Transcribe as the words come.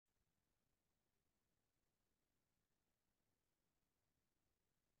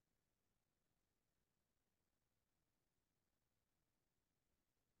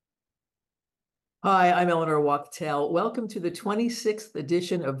Hi, I'm Eleanor Wachtel. Welcome to the 26th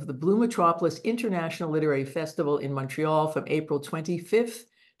edition of the Blue Metropolis International Literary Festival in Montreal from April 25th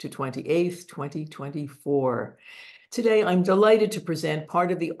to 28th, 2024. Today, I'm delighted to present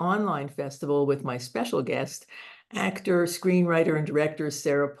part of the online festival with my special guest, actor, screenwriter, and director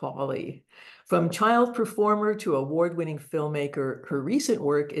Sarah Polley. From child performer to award-winning filmmaker, her recent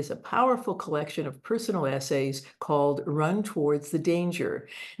work is a powerful collection of personal essays called Run Towards the Danger,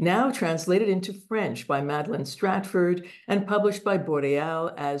 now translated into French by Madeleine Stratford and published by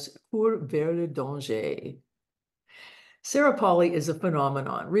Boréal as Cours vers le danger. Sarah Polley is a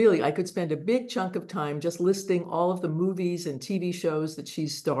phenomenon. Really, I could spend a big chunk of time just listing all of the movies and TV shows that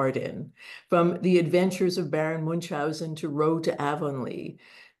she's starred in, from The Adventures of Baron Munchausen to Road to Avonlea,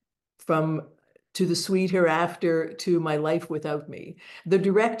 from to The Sweet Hereafter to My Life Without Me. The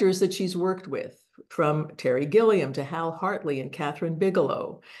directors that she's worked with, from Terry Gilliam to Hal Hartley and Kathryn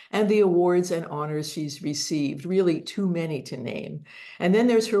Bigelow, and the awards and honors she's received, really too many to name. And then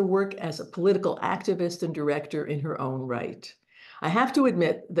there's her work as a political activist and director in her own right. I have to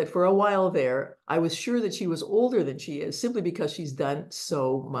admit that for a while there, I was sure that she was older than she is, simply because she's done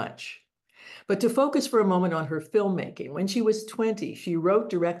so much. But to focus for a moment on her filmmaking, when she was 20, she wrote,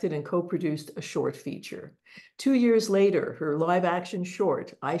 directed, and co-produced a short feature. 2 years later, her live-action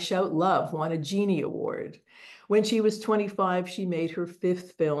short, I Shout Love, won a Genie Award. When she was 25, she made her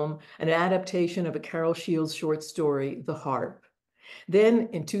fifth film, an adaptation of a Carol Shields short story, The Harp. Then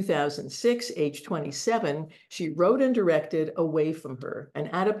in 2006, age 27, she wrote and directed Away from Her, an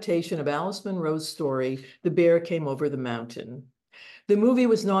adaptation of Alice Munro's story, The Bear Came Over the Mountain. The movie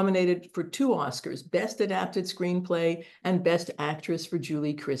was nominated for 2 Oscars, Best Adapted Screenplay and Best Actress for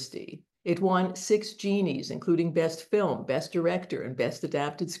Julie Christie. It won 6 Genies, including Best Film, Best Director, and Best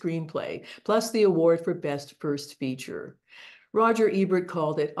Adapted Screenplay, plus the award for Best First Feature. Roger Ebert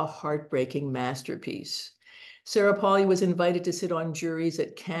called it a heartbreaking masterpiece. Sarah Polley was invited to sit on juries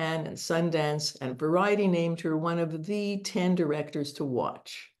at Cannes and Sundance, and Variety named her one of the 10 directors to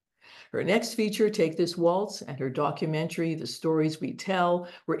watch. Her next feature, Take This Waltz, and her documentary, The Stories We Tell,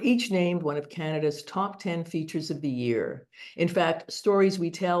 were each named one of Canada's top 10 features of the year. In fact, Stories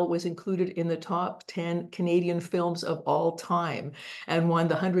We Tell was included in the top 10 Canadian films of all time and won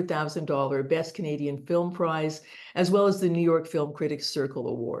the $100,000 Best Canadian Film Prize, as well as the New York Film Critics Circle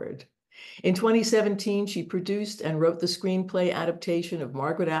Award. In 2017, she produced and wrote the screenplay adaptation of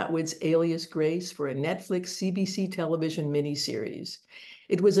Margaret Atwood's Alias Grace for a Netflix CBC television miniseries.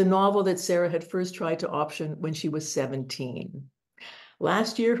 It was a novel that Sarah had first tried to option when she was 17.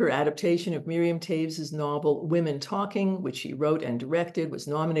 Last year, her adaptation of Miriam Toews' novel Women Talking, which she wrote and directed, was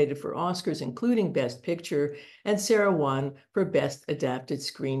nominated for Oscars, including Best Picture, and Sarah won for Best Adapted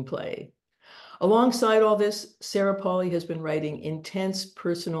Screenplay. Alongside all this, Sarah Polley has been writing intense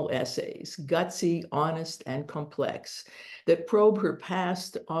personal essays, gutsy, honest, and complex, that probe her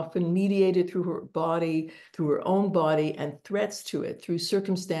past, often mediated through her body, through her own body, and threats to it through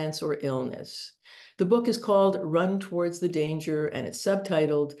circumstance or illness. The book is called Run Towards the Danger, and it's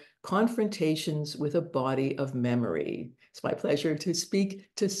subtitled Confrontations with a Body of Memory. It's my pleasure to speak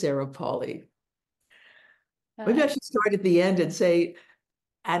to Sarah Polley. Maybe I should start at the end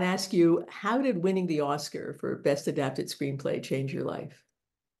and ask you, how did winning the Oscar for Best Adapted Screenplay change your life?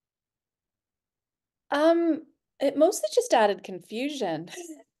 It mostly just added confusion.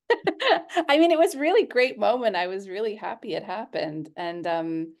 I mean, it was really great moment. I was really happy it happened and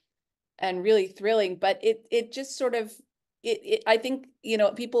really thrilling, but it just sort of I think,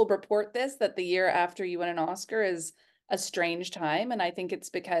 people report this that the year after you win an Oscar is a strange time, and I think it's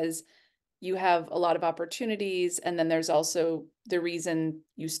because you have a lot of opportunities, and then there's also the reason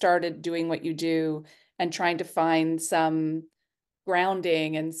you started doing what you do and trying to find some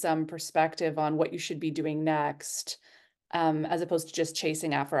grounding and some perspective on what you should be doing next, as opposed to just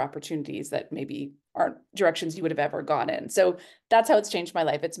chasing after opportunities that maybe aren't directions you would have ever gone in. So that's how it's changed my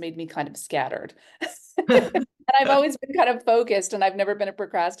life. It's made me kind of scattered. And I've always been kind of focused, and I've never been a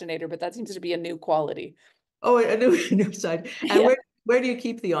procrastinator, but that seems to be a new quality. Oh, a new side. And Yeah. where do you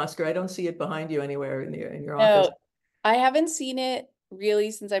keep the Oscar? I don't see it behind you anywhere in your office. No, I haven't seen it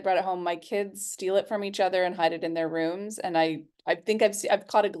really since I brought it home. My kids steal it from each other and hide it in their rooms, and I think I've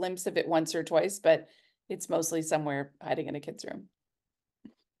caught a glimpse of it once or twice, but it's mostly somewhere hiding in a kid's room.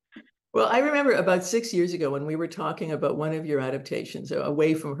 Well, I remember about 6 years ago when we were talking about one of your adaptations,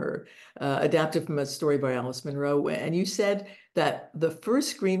 Away from Her, adapted from a story by Alice Munro, and you said that the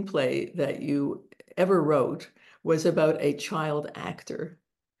first screenplay that you ever wrote was about a child actor.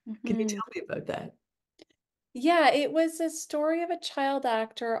 Can you Mhm. tell me about that? Yeah, it was a story of a child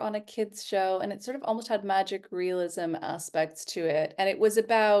actor on a kids show, and it sort of almost had magic realism aspects to it. And it was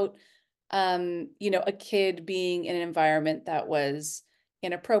about a kid being in an environment that was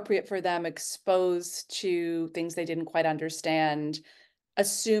inappropriate for them, exposed to things they didn't quite understand,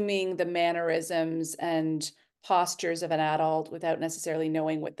 assuming the mannerisms and postures of an adult without necessarily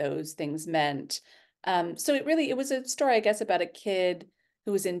knowing what those things meant. So it was a story, I guess, about a kid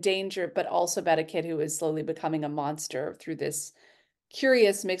who was in danger, but also about a kid who was slowly becoming a monster through this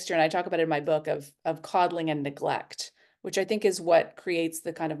curious mixture. And I talk about it in my book of coddling and neglect, which I think is what creates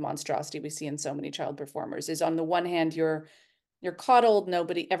the kind of monstrosity we see in so many child performers. Is on the one hand, you're coddled,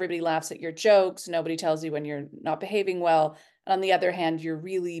 everybody laughs at your jokes, nobody tells you when you're not behaving well. And on the other hand, you're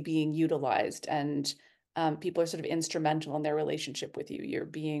really being utilized, and people are sort of instrumental in their relationship with you. You're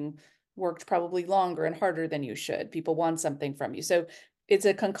being worked probably longer and harder than you should. People want something from you. So it's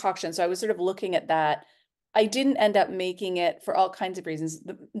a concoction. So I was sort of looking at that. I didn't end up making it for all kinds of reasons.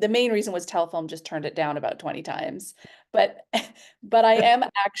 The main reason was Telefilm just turned it down about 20 times. But but I am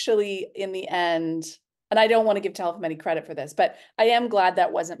actually in the end, and I don't want to give Telefilm any credit for this, but I am glad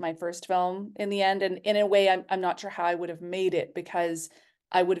that wasn't my first film in the end. And in a way, I'm not sure how I would have made it, because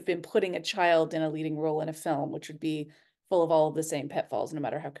I would have been putting a child in a leading role in a film, which would be full of all of the same pitfalls, no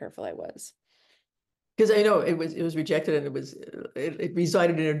matter how careful I was. Because I know it was rejected, and it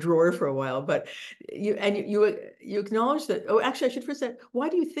resided in a drawer for a while. But you acknowledge that. Oh, actually, I should first say, why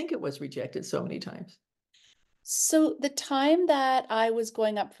do you think it was rejected so many times? So the time that I was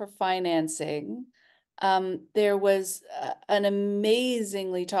going up for financing, there was an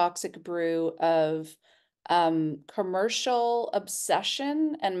amazingly toxic brew of commercial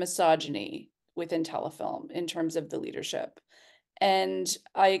obsession and misogyny within Telefilm in terms of the leadership. And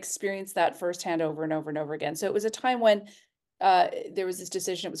I experienced that firsthand over and over and over again. So it was a time when there was this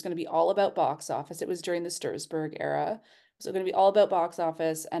decision, it was going to be all about box office. It was during the Stursburg era. So going to be all about box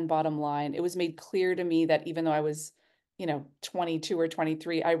office and bottom line. It was made clear to me that even though I was, 22 or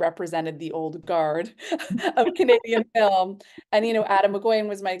 23, I represented the old guard of Canadian film. And, Adam McGoyan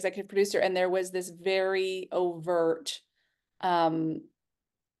was my executive producer. And there was this very overt, um,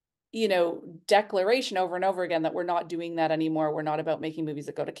 declaration over and over again that we're not doing that anymore. We're not about making movies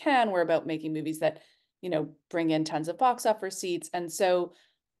that go to Cannes. We're about making movies that, bring in tons of box office seats. And so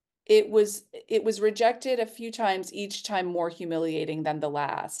it was rejected a few times, each time more humiliating than the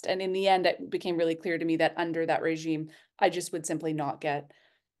last. And in the end, it became really clear to me that under that regime, I just would simply not get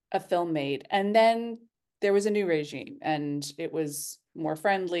a film made. And then there was a new regime, and it was more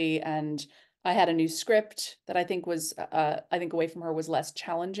friendly, and I had a new script that I think was I think Away From Her was less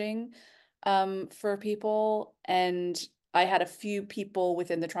challenging for people. And I had a few people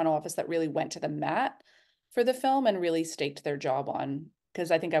within the Toronto office that really went to the mat for the film and really staked their job on,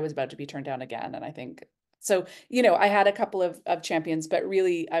 because I think I was about to be turned down again. And I think so, I had a couple of champions, but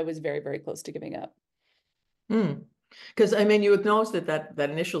really I was very, very close to giving up. Because I mean, you acknowledge that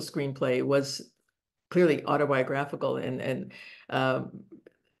initial screenplay was clearly autobiographical, and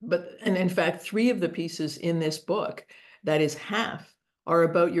in fact, three of the pieces in this book, that is half, are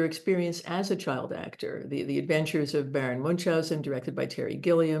about your experience as a child actor. The Adventures of Baron Munchausen, directed by Terry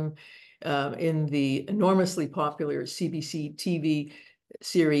Gilliam, in the enormously popular CBC TV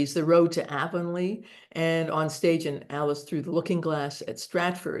series, The Road to Avonlea, and on stage in Alice Through the Looking Glass at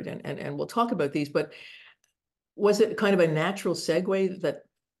Stratford. And we'll talk about these, but was it kind of a natural segue that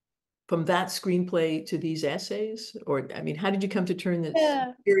from that screenplay to these essays? Or, I mean, how did you come to turn this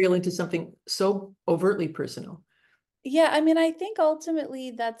Yeah. material into something so overtly personal? Yeah, I mean, I think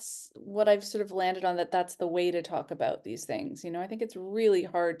ultimately that's what I've sort of landed on, that's the way to talk about these things. I think it's really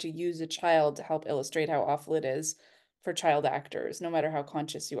hard to use a child to help illustrate how awful it is for child actors, no matter how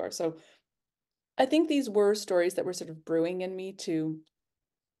conscious you are. So I think these were stories that were sort of brewing in me to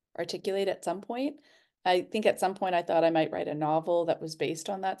articulate at some point. I think at some point I thought I might write a novel that was based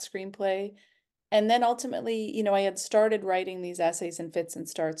on that screenplay. And then ultimately, I had started writing these essays in fits and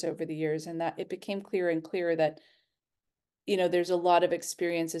starts over the years, and that it became clearer and clearer that there's a lot of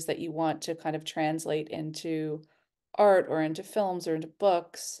experiences that you want to kind of translate into art or into films or into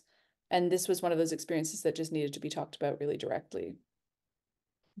books. And this was one of those experiences that just needed to be talked about really directly.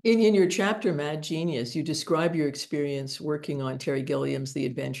 In your chapter, Mad Genius, you describe your experience working on Terry Gilliam's The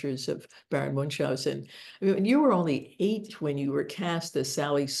Adventures of Baron Munchausen. I mean, you were only 8 when you were cast as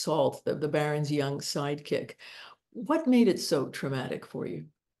Sally Salt, the Baron's young sidekick. What made it so traumatic for you?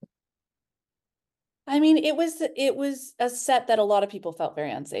 I mean, it was a set that a lot of people felt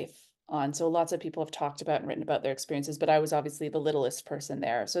very unsafe on. So lots of people have talked about and written about their experiences, but I was obviously the littlest person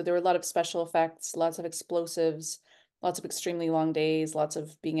there. So there were a lot of special effects, lots of explosives, lots of extremely long days, lots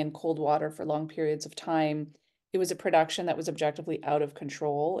of being in cold water for long periods of time. It was a production that was objectively out of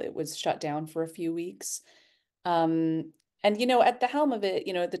control. It was shut down for a few weeks. Um, And, at the helm of it,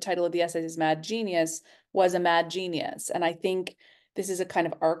 the title of the essay is Mad Genius, was a mad genius. And I think this is a kind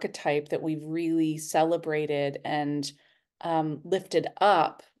of archetype that we've really celebrated and lifted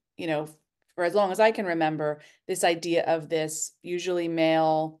up, for as long as I can remember, this idea of this usually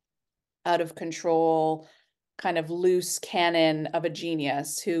male, out of control, kind of loose cannon of a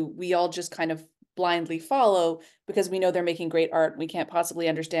genius who we all just kind of blindly follow because we know they're making great art. We can't possibly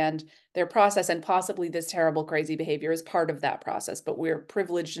understand their process, and possibly this terrible, crazy behavior is part of that process, but we're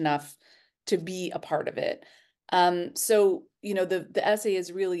privileged enough to be a part of it. So, the essay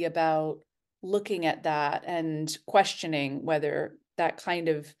is really about looking at that and questioning whether that kind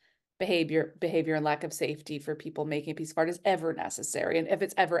of behavior and lack of safety for people making a piece of art is ever necessary, and if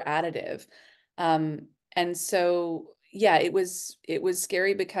it's ever additive. And so, yeah, it was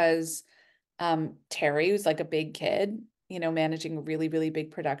scary because Terry was like a big kid, managing a really, really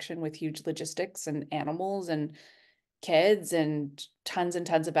big production with huge logistics and animals and kids and tons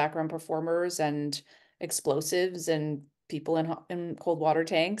of background performers and explosives and people in cold water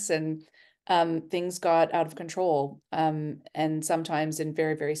tanks, and things got out of control, and sometimes in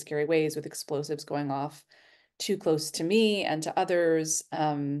very, very scary ways, with explosives going off too close to me and to others,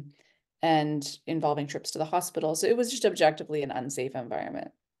 and involving trips to the hospital. So it was just objectively an unsafe environment.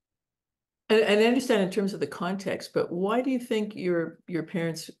 And I understand in terms of the context, but why do you think your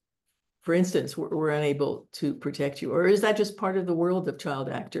parents, for instance, were unable to protect you? Or is that just part of the world of child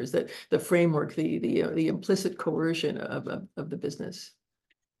actors, that the framework, the implicit coercion of the business?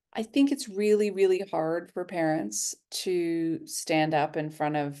 I think it's really, really hard for parents to stand up in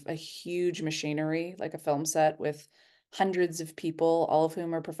front of a huge machinery like a film set with hundreds of people, all of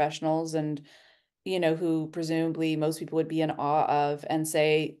whom are professionals, and who presumably most people would be in awe of, and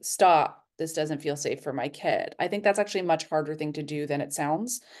say, stop, this doesn't feel safe for my kid. I think that's actually a much harder thing to do than it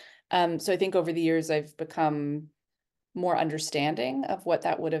sounds. So I think over the years, I've become more understanding of what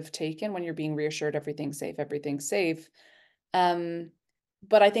that would have taken when you're being reassured everything's safe, everything's safe. Um,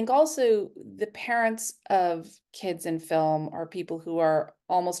 but I think also the parents of kids in film are people who are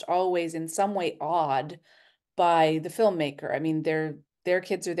almost always in some way awed by the filmmaker. I mean, their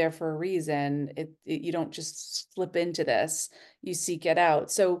kids are there for a reason. You don't just slip into this, you seek it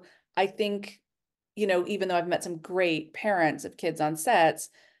out. So I think, even though I've met some great parents of kids on sets,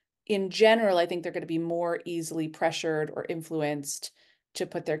 in general, I think they're going to be more easily pressured or influenced to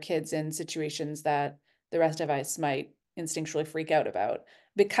put their kids in situations that the rest of us might instinctually freak out about,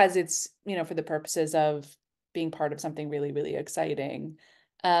 because it's, for the purposes of being part of something really, really exciting.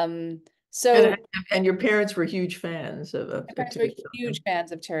 Um, And so and your parents were huge fans my of parents were Terry Gilliam. huge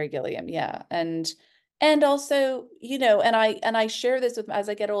fans of Terry Gilliam, yeah. And also, and I share this with, as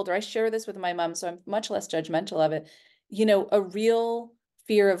I get older, I share this with my mom, so I'm much less judgmental of it. A real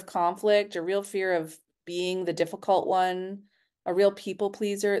fear of conflict, a real fear of being the difficult one, a real people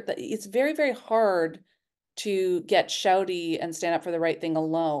pleaser. It's very, very hard to get shouty and stand up for the right thing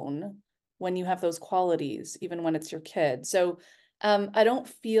alone when you have those qualities, even when it's your kid. So I don't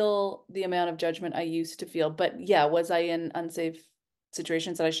feel the amount of judgment I used to feel, but yeah, was I in unsafe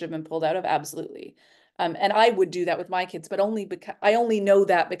situations that I should have been pulled out of? Absolutely. And I would do that with my kids, but only because I only know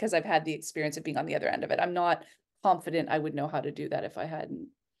that because I've had the experience of being on the other end of it. I'm not confident I would know how to do that if I hadn't.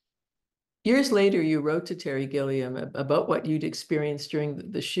 Years later, you wrote to Terry Gilliam about what you'd experienced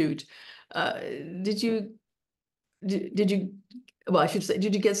during the shoot. Did you did you, well, I should say,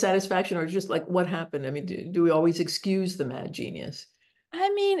 did you get satisfaction, or just like what happened? I mean, do we always excuse the mad genius? I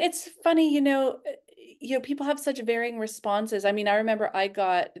mean, it's funny, people have such varying responses. I mean, I remember I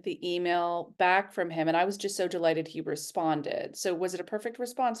got the email back from him and I was just so delighted he responded. So was it a perfect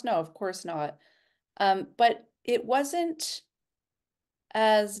response? No, of course not. But it wasn't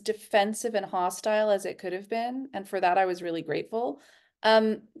as defensive and hostile as it could have been. And for that, I was really grateful.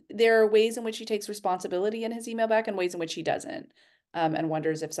 There are ways in which he takes responsibility in his email back and ways in which he doesn't, and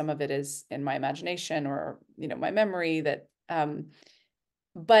wonders if some of it is in my imagination or, my memory that,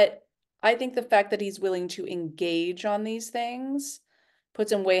 but I think the fact that he's willing to engage on these things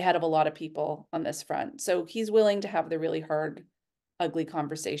puts him way ahead of a lot of people on this front. So he's willing to have the really hard, ugly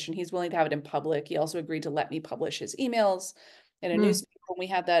conversation. He's willing to have it in public. He also agreed to let me publish his emails in a Hmm. newspaper when we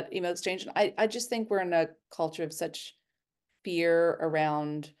had that email exchange. And I just think we're in a culture of such fear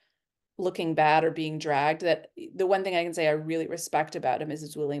around looking bad or being dragged that the one thing I can say I really respect about him is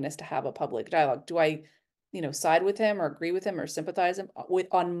his willingness to have a public dialogue. Do I, side with him or agree with him or sympathize him with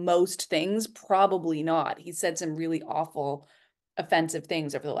on most things? Probably not. He said some really awful, offensive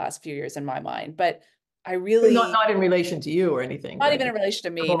things over the last few years in my mind, but I But not really, in relation to you or anything, not right? even in relation to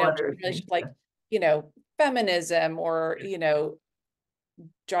A me, whole no, just other in relation thing. to like, feminism or,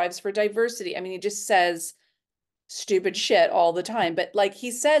 drives for diversity. I mean, he just says stupid shit all the time, but like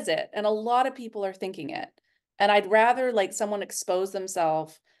he says it, and a lot of people are thinking it. And I'd rather like someone expose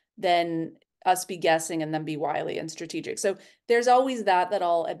themselves than us be guessing and then be wily and strategic. So there's always that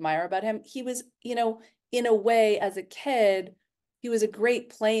I'll admire about him. He was, in a way, as a kid, he was a great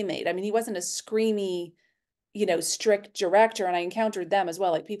playmate. I mean, he wasn't a screamy, strict director, and I encountered them as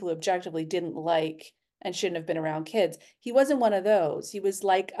well, like people who objectively didn't like and shouldn't have been around kids. He wasn't one of those. He was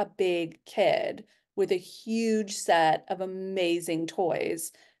like a big kid with a huge set of amazing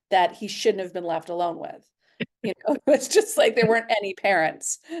toys that he shouldn't have been left alone with. It's just like there weren't any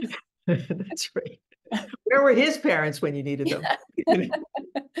parents. That's right. Where were his parents when you needed them?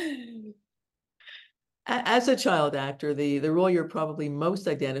 As a child actor, the role you're probably most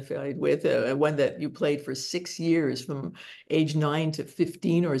identified with, one that you played for 6 years from age 9 to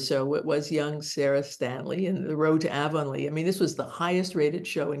 15 or so, it was young Sarah Stanley in The Road to Avonlea. I mean, this was the highest rated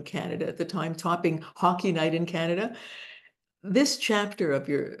show in Canada at the time, topping Hockey Night in Canada. This chapter of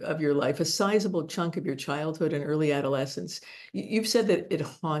your life, a sizable chunk of your childhood and early adolescence, you've said that it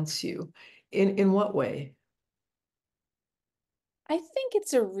haunts you. In what way? I think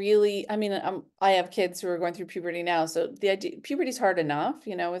it's a really, I mean, I have kids who are going through puberty now, so the idea puberty's hard enough,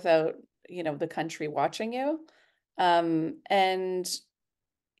 without, the country watching you. And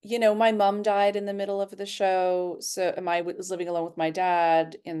my mom died in the middle of the show, so I was living alone with my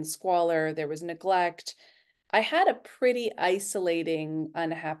dad in squalor. There was neglect. I had a pretty isolating,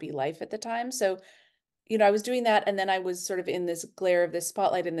 unhappy life at the time. So, I was doing that, and then I was sort of in this glare of this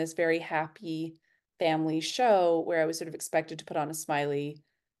spotlight in this very happy family show where I was sort of expected to put on a smiley,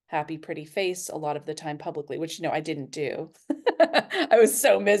 happy, pretty face a lot of the time publicly, which, I didn't do. I was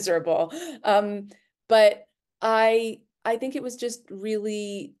so miserable. But I think it was just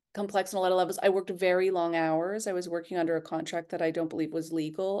really complex on a lot of levels. I worked very long hours. I was working under a contract that I don't believe was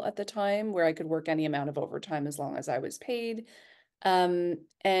legal at the time, where I could work any amount of overtime as long as I was paid. And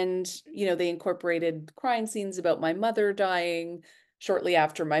they incorporated crime scenes about my mother dying shortly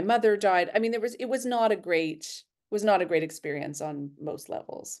after my mother died. I mean, it was not a great experience on most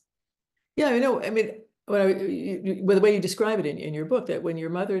levels. Yeah, I know. I mean, with the way you describe it in your book, that when your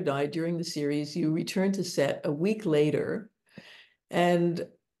mother died during the series, you returned to set a week later, and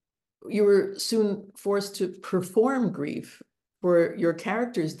you were soon forced to perform grief for your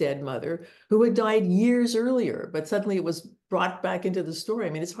character's dead mother, who had died years earlier, but suddenly it was brought back into the story.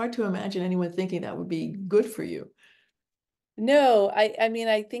 I mean, it's hard to imagine anyone thinking that would be good for you. No, I mean,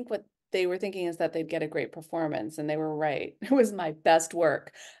 I think what they were thinking is that they'd get a great performance, and they were right. It was my best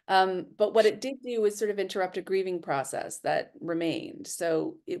work. But what it did do was sort of interrupt a grieving process that remained.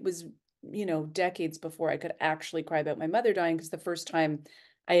 So it was, decades before I could actually cry about my mother dying, because the first time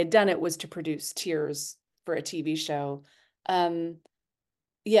I had done it was to produce tears for a TV show. Um,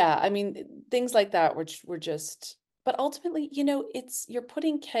 yeah, I mean, things like that were just, but ultimately, you're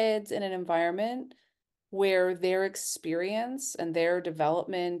putting kids in an environment where their experience and their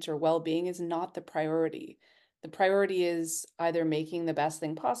development or well-being is not the priority. The priority is either making the best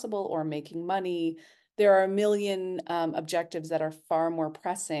thing possible or making money. There are a million objectives that are far more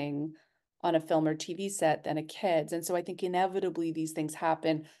pressing on a film or TV set than a kid's. And so I think inevitably these things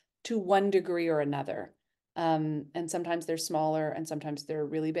happen to one degree or another. And sometimes they're smaller and sometimes they're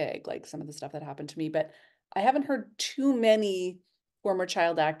really big, like some of the stuff that happened to me. But I haven't heard too many former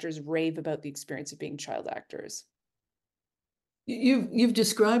child actors rave about the experience of being child actors. You've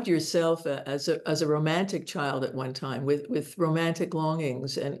described yourself as a romantic child at one time with romantic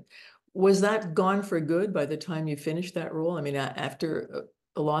longings, and was that gone for good by the time you finished that role? I mean, after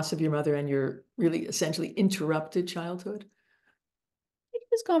the loss of your mother and your really essentially interrupted childhood? It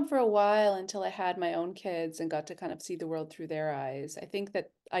was gone for a while until I had my own kids and got to kind of see the world through their eyes. I think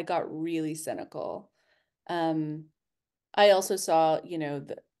that I got really cynical. Um, I also saw,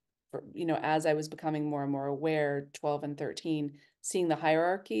 as I was becoming more and more aware, 12 and 13, seeing the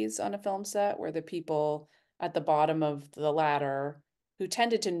hierarchies on a film set, where the people at the bottom of the ladder who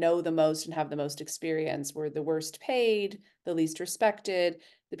tended to know the most and have the most experience were the worst paid, the least respected.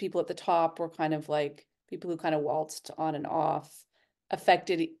 The people at the top were kind of like people who kind of waltzed on and off,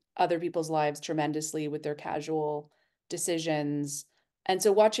 affected other people's lives tremendously with their casual decisions. And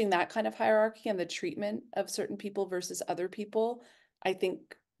so watching that kind of hierarchy and the treatment of certain people versus other people, I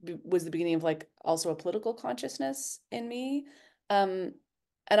think was the beginning of like also a political consciousness in me. Um,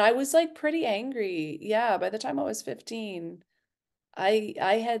 and I was like pretty angry. Yeah, by the time I was 15, I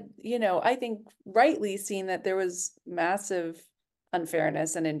had, I think rightly seen that there was massive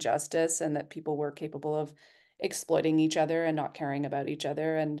unfairness and injustice, and that people were capable of exploiting each other and not caring about each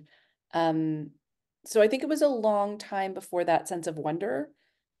other. And um, so I think it was a long time before that sense of wonder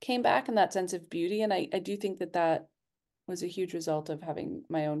came back and that sense of beauty. And I do think that that was a huge result of having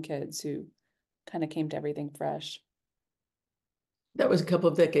my own kids who kind of came to everything fresh. That was a couple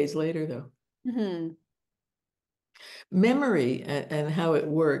of decades later, though. Hmm. Memory and how it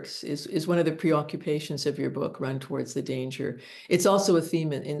works is one of the preoccupations of your book, Run Towards the Danger. It's also a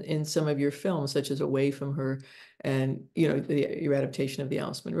theme in some of your films, such as Away from Her, and your adaptation of the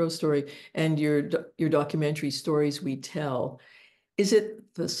Alice Munro story, and your documentary Stories We Tell. Is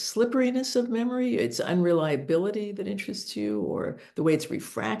it the slipperiness of memory, its unreliability that interests you, or the way it's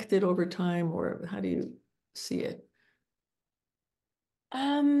refracted over time, or how do you see it?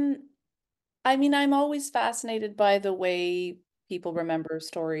 I mean, I'm always fascinated by the way people remember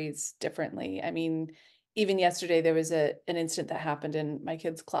stories differently. I mean, even yesterday there was an incident that happened in my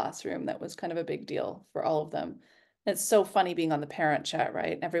kids' classroom that was kind of a big deal for all of them. And it's so funny being on the parent chat,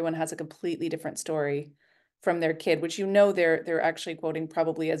 right? Everyone has a completely different story from their kid, which they're actually quoting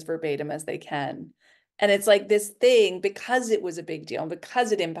probably as verbatim as they can. And it's like this thing, because it was a big deal and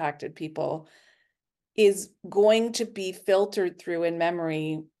because it impacted people, is going to be filtered through in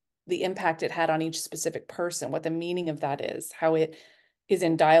memory the impact it had on each specific person, what the meaning of that is, how it is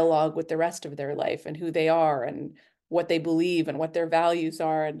in dialogue with the rest of their life and who they are and what they believe and what their values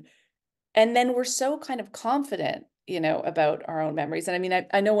are. And then we're so kind of confident, about our own memories. And I mean,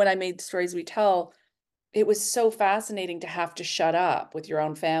 I know when I made Stories We Tell, it was so fascinating to have to shut up with your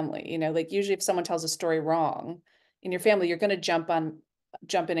own family. Like usually if someone tells a story wrong in your family, you're going to jump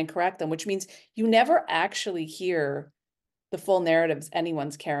in and correct them, which means you never actually hear the full narratives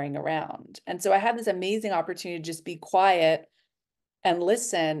anyone's carrying around. And so I had this amazing opportunity to just be quiet and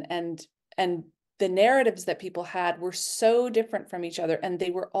listen, and the narratives that people had were so different from each other, and they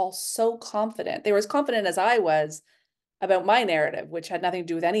were all so confident. They were as confident as I was about my narrative, which had nothing to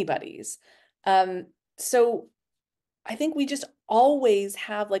do with anybody's. So I think we just always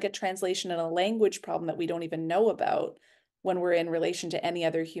have like a translation and a language problem that we don't even know about when we're in relation to any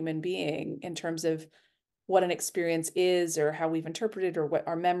other human being in terms of what an experience is or how we've interpreted or what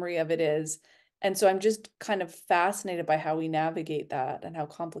our memory of it is. And so I'm just kind of fascinated by how we navigate that and how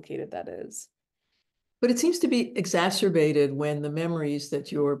complicated that is. But it seems to be exacerbated when the memories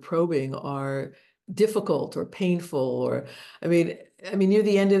that you're probing are difficult or painful, or I mean, near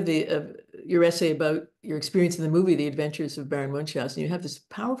the end of your essay about your experience in the movie, The Adventures of Baron Munchausen, you have this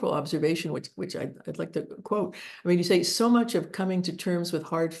powerful observation, which I'd like to quote. I mean, you say, so much of coming to terms with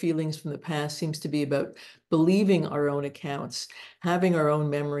hard feelings from the past seems to be about believing our own accounts, having our own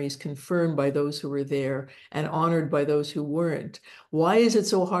memories confirmed by those who were there and honored by those who weren't. Why is it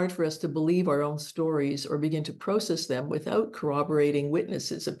so hard for us to believe our own stories or begin to process them without corroborating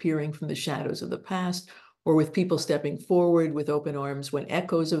witnesses appearing from the shadows of the past, or with people stepping forward with open arms when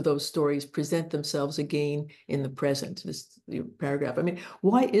echoes of those stories present themselves again in the present? This paragraph. I mean,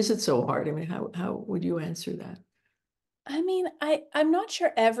 why is it so hard? I mean, how would you answer that? I mean, I'm not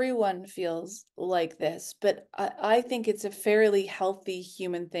sure everyone feels like this, but I think it's a fairly healthy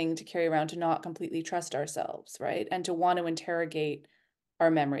human thing to carry around, to not completely trust ourselves, right? And to want to interrogate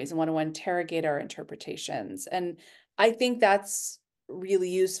our memories and want to interrogate our interpretations. And I think that's really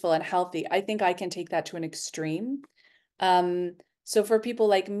useful and healthy. I think I can take that to an extreme. So for people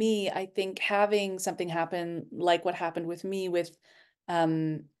like me, I think having something happen like what happened with me with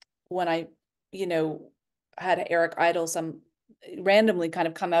um when I, you know, had Eric Idle some randomly kind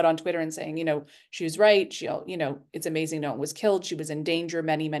of come out on Twitter and saying, she was right. It's amazing no one was killed. She was in danger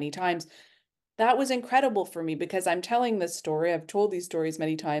many, many times. That was incredible for me because I'm telling this story. I've told these stories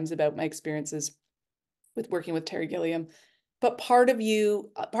many times about my experiences with working with Terry Gilliam. But part of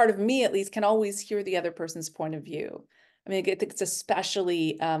me at least, can always hear the other person's point of view. I mean, I think it's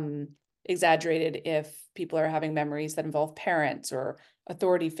especially exaggerated if people are having memories that involve parents or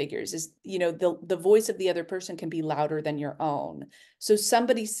authority figures. The voice of the other person can be louder than your own. So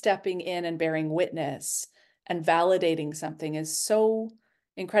somebody stepping in and bearing witness and validating something is so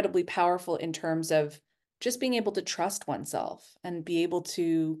incredibly powerful in terms of just being able to trust oneself and be able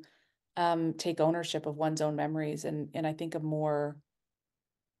to take ownership of one's own memories in I think a more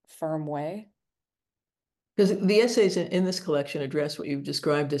firm way. Because the essays in this collection address what you've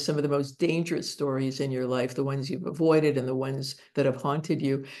described as some of the most dangerous stories in your life, the ones you've avoided and the ones that have haunted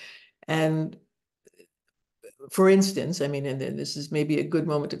you. And for instance, I mean, and then this is maybe a good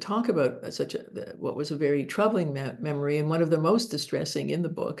moment to talk about what was a very troubling memory and one of the most distressing in the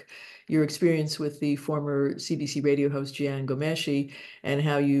book, your experience with the former CBC radio host Gian Gomeshi and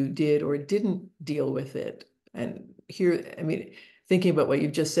how you did or didn't deal with it. And here, I mean, thinking about what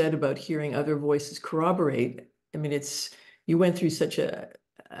you've just said about hearing other voices corroborate, I mean, you went through such a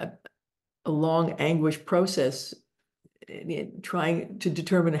long anguish process trying to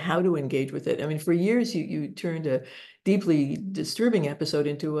determine how to engage with it. I mean, for years you turned a deeply disturbing episode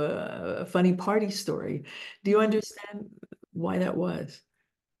into a funny party story. Do you understand why that was?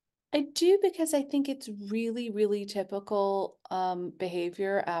 I do, because I think it's really, really typical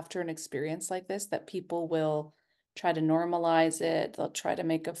behavior after an experience like this, that people will try to normalize it. They'll try to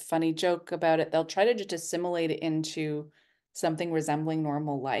make a funny joke about it. They'll try to just assimilate it into something resembling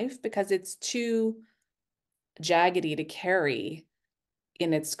normal life because it's too jaggedy to carry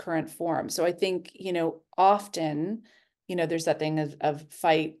in its current form. So I think, often, there's that thing of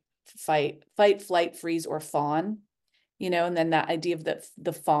fight, flight, freeze, or fawn, and then that idea of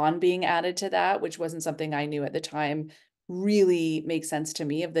the fawn being added to that, which wasn't something I knew at the time, really makes sense to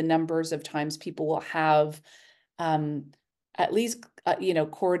me, of the numbers of times people will have um, at least,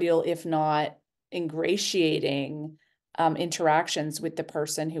 cordial, if not ingratiating interactions with the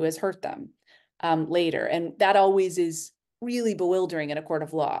person who has hurt them later. And that always is really bewildering in a court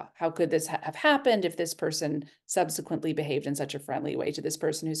of law. How could this have happened if this person subsequently behaved in such a friendly way to this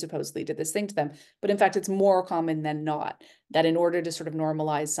person who supposedly did this thing to them? But in fact, it's more common than not that in order to sort of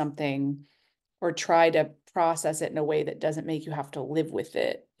normalize something or try to process it in a way that doesn't make you have to live with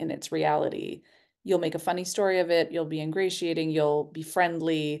it in its reality, you'll make a funny story of it, you'll be ingratiating, you'll be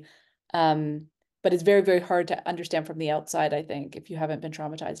friendly. But it's very, very hard to understand from the outside, I think, if you haven't been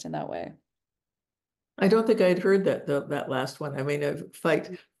traumatized in that way. I don't think I'd heard that last one. I mean,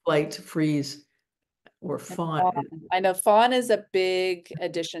 fight, flight, freeze, or And fawn. fawn. I know fawn is a big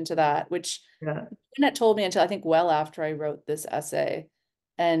addition to that, which Yeah. Jeanette told me until I think well after I wrote this essay.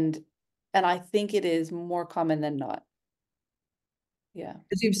 And I think it is more common than not. Yeah.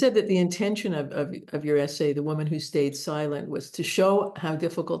 As you've said that the intention of your essay, The Woman Who Stayed Silent, was to show how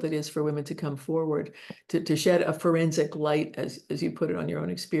difficult it is for women to come forward, to shed a forensic light, as you put it, on your own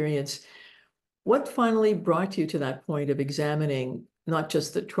experience. What finally brought you to that point of examining not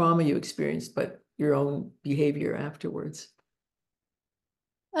just the trauma you experienced, but your own behavior afterwards?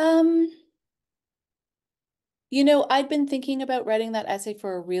 Um, I'd been thinking about writing that essay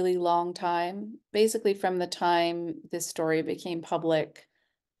for a really long time. Basically, from the time this story became public,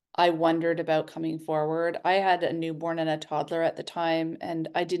 I wondered about coming forward. I had a newborn and a toddler at the time, and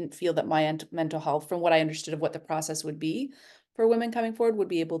I didn't feel that my mental health, from what I understood of what the process would be for women coming forward, would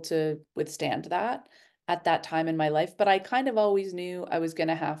be able to withstand that at that time in my life. But I kind of always knew I was going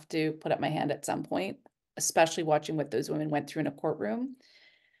to have to put up my hand at some point, especially watching what those women went through in a courtroom.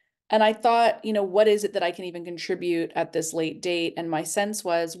 And I thought, what is it that I can even contribute at this late date? And my sense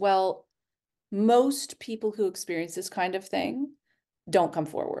was, well, most people who experience this kind of thing don't come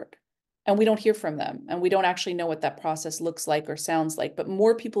forward. And we don't hear from them. And we don't actually know what that process looks like or sounds like. But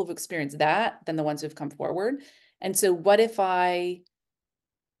more people have experienced that than the ones who've come forward. And so what if I,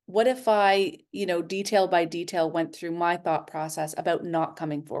 detail by detail went through my thought process about not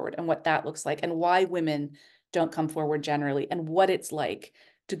coming forward and what that looks like and why women don't come forward generally and what it's like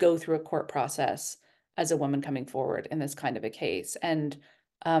to go through a court process as a woman coming forward in this kind of a case. And,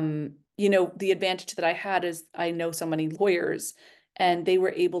 the advantage that I had is I know so many lawyers, and they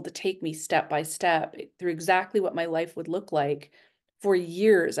were able to take me step by step through exactly what my life would look like for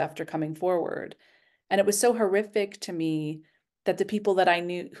years after coming forward. And it was so horrific to me that the people that I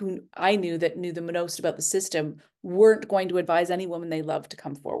knew, who I knew that knew the most about the system, weren't going to advise any woman they loved to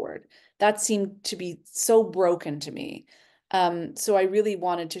come forward. That seemed to be so broken to me. So I really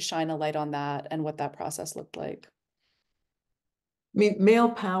wanted to shine a light on that and what that process looked like. I mean, male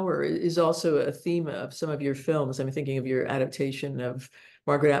power is also a theme of some of your films. I'm thinking of your adaptation of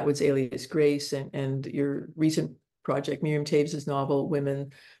Margaret Atwood's Alias Grace and your recent project, Miriam Toews' novel,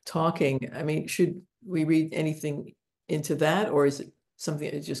 Women Talking. I mean, should we read anything into that, or is it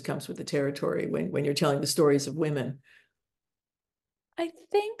something that just comes with the territory when you're telling the stories of women? I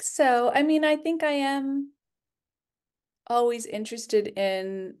think so. I mean, I think I am always interested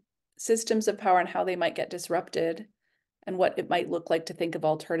in systems of power and how they might get disrupted and what it might look like to think of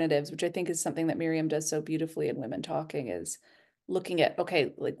alternatives, which I think is something that Miriam does so beautifully in Women Talking, is looking at,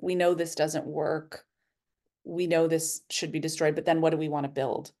 okay, like we know this doesn't work. We know this should be destroyed, but then what do we want to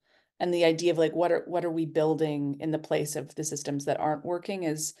build? And the idea of like, what are we building in the place of the systems that aren't working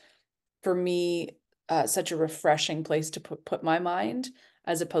is, for me, such a refreshing place to put my mind,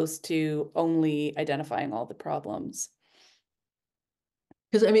 as opposed to only identifying all the problems.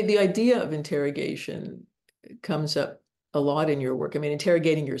 Because I mean, the idea of interrogation comes up a lot in your work. I mean,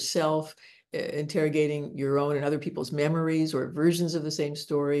 interrogating yourself, interrogating your own and other people's memories or versions of the same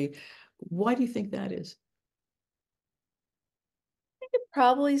story. Why do you think that is?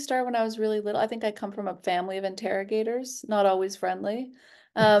 Probably start when I was really little. I think I come from a family of interrogators, not always friendly.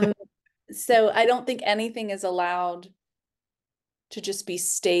 Um, so I don't think anything is allowed to just be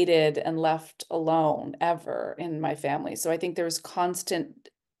stated and left alone ever in my family. So I think there was constant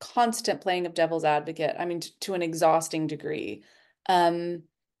playing of devil's advocate. I mean, to an exhausting degree.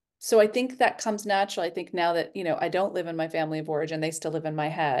 So I think that comes natural. I think now that, I don't live in my family of origin, they still live in my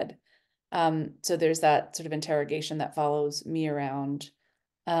head. So there's that sort of interrogation that follows me around.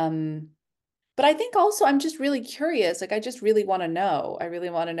 But I think also I'm just really curious. Like, I just really want to know. I really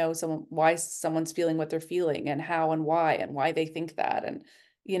want to know why someone's feeling what they're feeling and how and why they think that. And,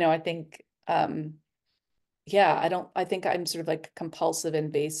 I think, I think I'm sort of like a compulsive,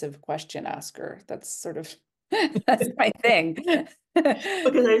 invasive question asker. That's sort of, that's my thing.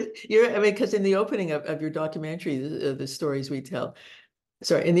 Because in the opening of your documentary, the stories we tell,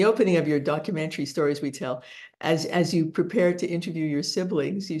 sorry, in the opening of your documentary, Stories We Tell, as you prepare to interview your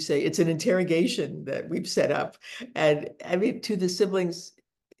siblings, you say it's an interrogation that we've set up. And I mean, to the siblings,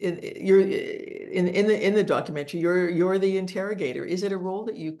 in the documentary, you're the interrogator. Is it a role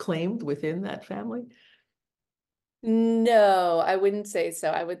that you claimed within that family? No, I wouldn't say so.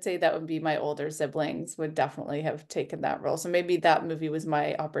 I would say that would be my older siblings would definitely have taken that role. So maybe that movie was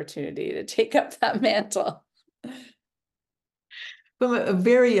my opportunity to take up that mantle. From a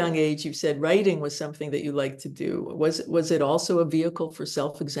very young age, you said writing was something that you liked to do. Was it also a vehicle for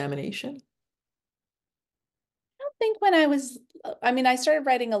self-examination? I don't think I started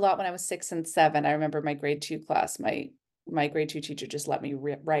writing a lot when I was 6 and 7. I remember my grade 2 class, my grade 2 teacher just let me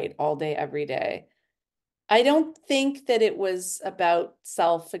write all day, every day. I don't think that it was about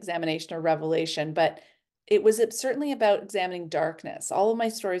self-examination or revelation, but it was certainly about examining darkness. All of my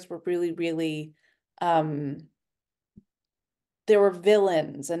stories were really, really, there were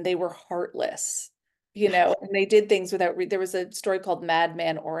villains and they were heartless, and they did things without, there was a story called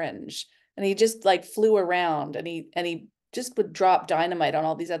Madman Orange, and he just like flew around and he just would drop dynamite on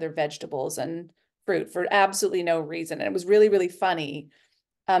all these other vegetables and fruit for absolutely no reason. And it was really, really funny.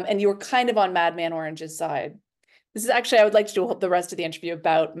 And you were kind of on Madman Orange's side. This is actually, I would like to do the rest of the interview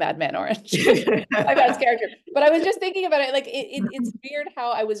about Madman Orange, my best character. But I was just thinking about it, like it's weird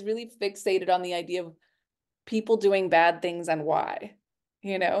how I was really fixated on the idea of people doing bad things and why,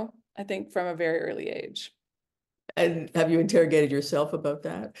 I think from a very early age. And have you interrogated yourself about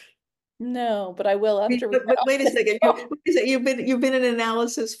that? No, but I will after we But wait a second. You've been in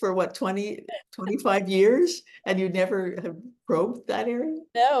analysis for what, 25 years, and you never have probed that area?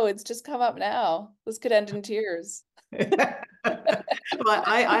 No, it's just come up now. This could end in tears. Well,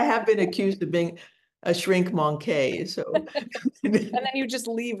 I have been accused of being a shrink manqué, so And then you just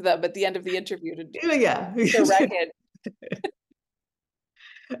leave them at the end of the interview to yeah. direct it.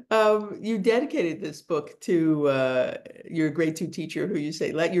 You dedicated this book to your grade 2 teacher, who you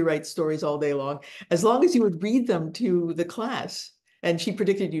say let you write stories all day long as you would read them to the class. And she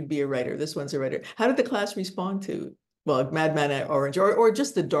predicted you'd be a writer. This one's a writer. How did the class respond to, well, Madman at Orange, or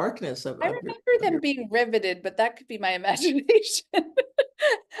just the darkness of I remember them being riveted, but that could be my imagination.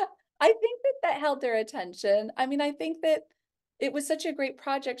 I think that held their attention. I mean, I think that it was such a great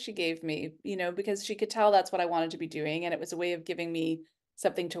project she gave me, because she could tell that's what I wanted to be doing. And it was a way of giving me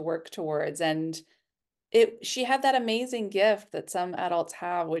something to work towards. And she had that amazing gift that some adults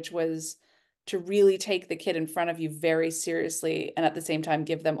have, which was to really take the kid in front of you very seriously and at the same time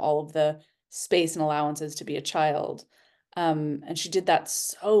give them all of the space and allowances to be a child. And she did that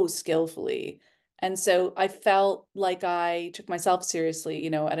so skillfully. And so I felt like I took myself seriously,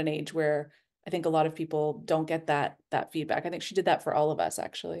 at an age where I think a lot of people don't get that feedback. I think she did that for all of us,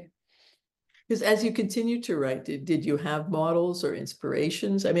 actually. Because as you continue to write, did you have models or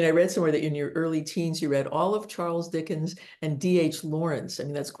inspirations? I mean, I read somewhere that in your early teens, you read all of Charles Dickens and D.H. Lawrence. I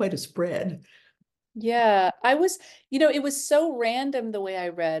mean, that's quite a spread. Yeah, I was, it was so random the way I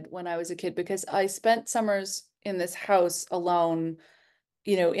read when I was a kid, because I spent summers in this house alone,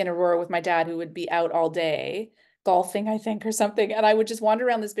 in Aurora with my dad, who would be out all day golfing, I think, or something. And I would just wander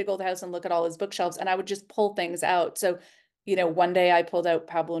around this big old house and look at all his bookshelves, and I would just pull things out. So, one day I pulled out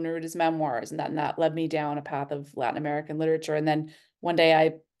Pablo Neruda's memoirs, and that led me down a path of Latin American literature. And then one day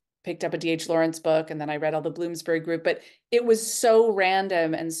I picked up a D.H. Lawrence book, and then I read all the Bloomsbury Group. But it was so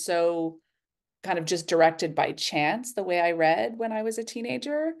random and so kind of just directed by chance the way I read when I was a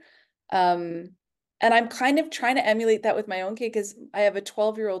teenager. And I'm kind of trying to emulate that with my own kid, because I have a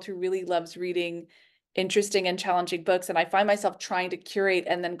 12-year-old who really loves reading interesting and challenging books. And I find myself trying to curate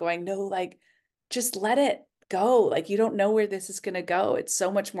and then going, no, like, just let it go. Like, you don't know where this is going to go. It's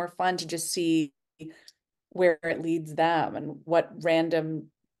so much more fun to just see where it leads them and what random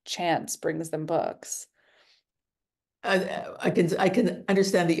chance brings them books. I can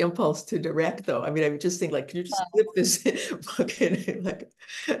understand the impulse to direct, though. I mean, I would just think, like, can you just flip this book and like,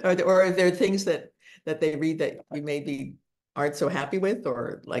 or are there things that they read that you maybe aren't so happy with,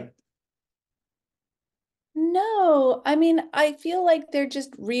 or like, No, I mean, I feel like they're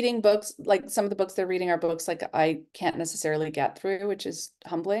just reading books. Like some of the books they're reading are books like I can't necessarily get through, which is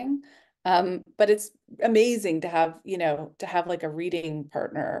humbling. But it's amazing to have, to have like a reading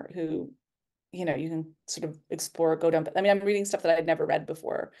partner who, you can sort of explore, go down. I mean, I'm reading stuff that I'd never read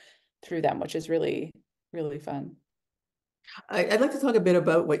before through them, which is really, really fun. I'd like to talk a bit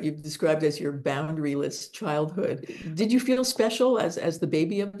about what you've described as your boundaryless childhood. Did you feel special as the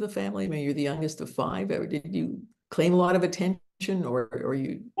baby of the family? I mean, you're the youngest of five, or did you claim a lot of attention, or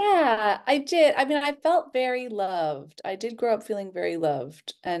you? Yeah, I did. I mean, I felt very loved. I did grow up feeling very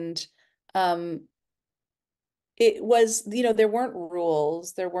loved. And um, it was, there weren't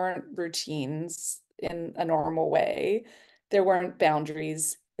rules, there weren't routines in a normal way, there weren't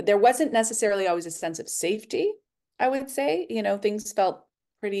boundaries. There wasn't necessarily always a sense of safety, I would say. Things felt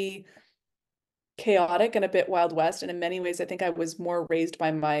pretty chaotic and a bit Wild West. And in many ways, I think I was more raised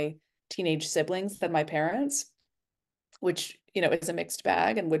by my teenage siblings than my parents, which, is a mixed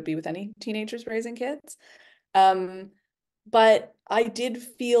bag and would be with any teenagers raising kids. Um, but I did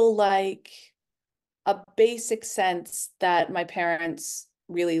feel like a basic sense that my parents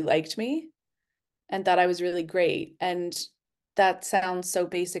really liked me and that I was really great. And that sounds so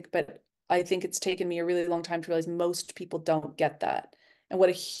basic, but I think it's taken me a really long time to realize most people don't get that, and what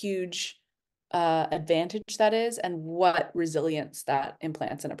a huge advantage that is, and what resilience that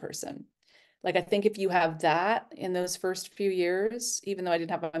implants in a person. Like, I think if you have that in those first few years, even though I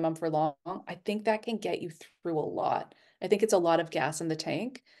didn't have my mom for long, I think that can get you through a lot. I think it's a lot of gas in the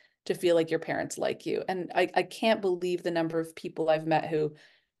tank to feel like your parents like you. And I can't believe the number of people I've met who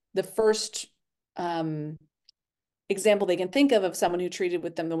the first um, example they can think of someone who treated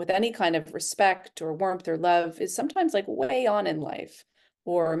with them with any kind of respect or warmth or love is sometimes like way on in life,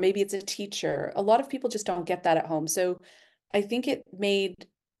 or maybe it's a teacher. A lot of people just don't get that at home. So I think it made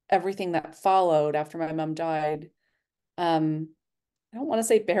everything that followed after my mom died, um, I don't want to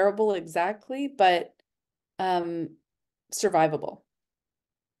say bearable exactly, but um, survivable.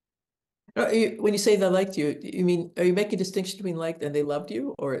 When you say they liked you, you mean, are you making a distinction between liked and they loved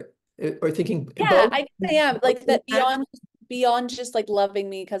you, or thinking Yeah, both? I guess I am like that, beyond just like loving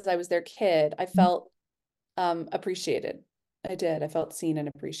me because I was their kid. I felt appreciated. I did. I felt seen and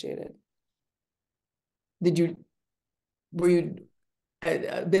appreciated. Did you, were you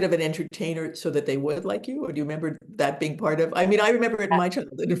a bit of an entertainer so that they would like you, or do you remember that being part of? I mean, I remember it in my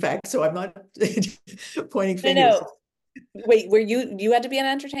childhood, in fact, so I'm not pointing I fingers. know. Wait, were you had to be an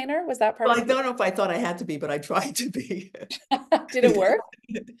entertainer? Was that part Well, I of your, don't know if I thought I had to be, but I tried to be. did it work?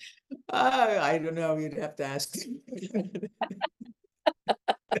 I don't know. You'd have to ask.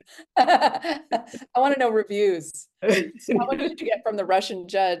 I want to know reviews. How much did you get from the Russian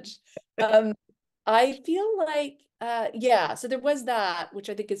judge? Um, I feel like, yeah, so there was that, which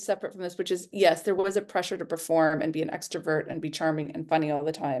I think is separate from this, which is, yes, there was a pressure to perform and be an extrovert and be charming and funny all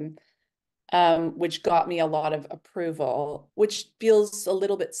the time, which got me a lot of approval, which feels a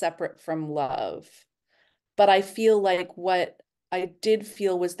little bit separate from love. But I feel like what I did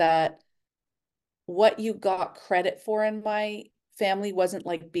feel was that what you got credit for in my family wasn't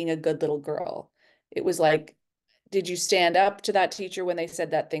like being a good little girl. It was like, did you stand up to that teacher when they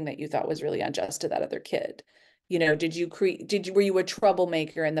said that thing that you thought was really unjust to that other kid? Did you create, were you a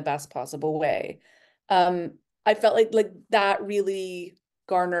troublemaker in the best possible way? I felt like that really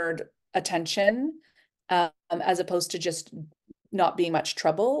garnered attention, as opposed to just not being much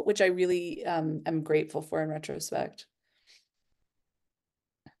trouble, which I really am grateful for in retrospect.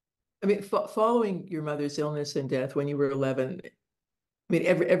 I mean, following your mother's illness and death when you were 11, I mean,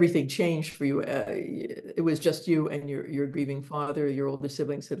 everything changed for you. It was just you and your grieving father. Your older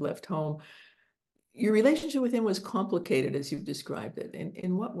siblings had left home. Your relationship with him was complicated, as you've described it.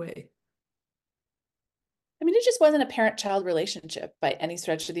 In what way? I mean, it just wasn't a parent-child relationship by any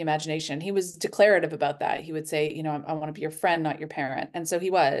stretch of the imagination. He was declarative about that. He would say, I want to be your friend, not your parent. And so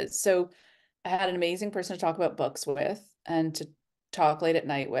he was. So I had an amazing person to talk about books with and to talk late at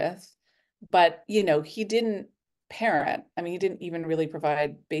night with. But, he didn't parent. I mean, he didn't even really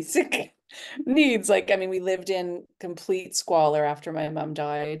provide basic needs. Like, I mean, we lived in complete squalor after my mom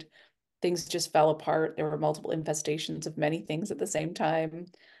died. Things just fell apart. There were multiple infestations of many things at the same time.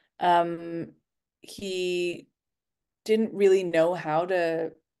 Um, he didn't really know how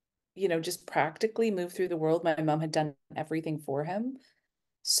to, just practically move through the world. My mom had done everything for him.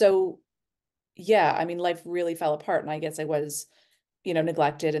 So yeah, I mean, life really fell apart. And I guess I was,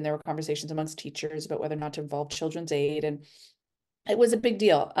 neglected. And there were conversations amongst teachers about whether or not to involve children's aid. And it was a big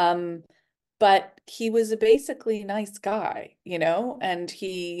deal. But he was a basically nice guy, and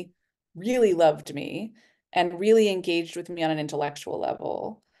he really loved me. and really engaged with me on an intellectual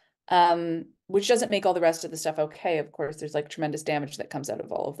level. Which doesn't make all the rest of the stuff okay. Of course, there's like tremendous damage that comes out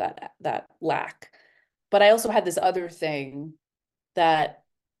of all of that lack. But I also had this other thing that,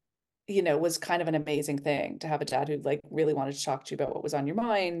 you know, was kind of an amazing thing to have a dad who like really wanted to talk to you about what was on your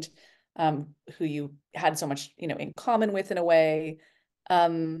mind, who you had so much, you know, in common with in a way.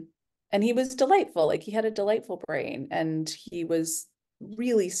 And he was delightful. Like he had a delightful brain and he was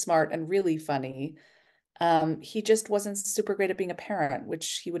really smart and really funny. He just wasn't super great at being a parent,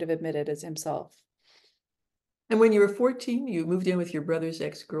 which he would have admitted as himself. And when you were 14, you moved in with your brother's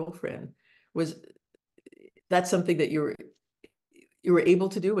ex-girlfriend. Was that something that you were able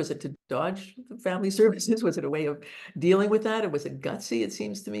to do? Was it to dodge family services? Was it a way of dealing with that? Or was it gutsy, it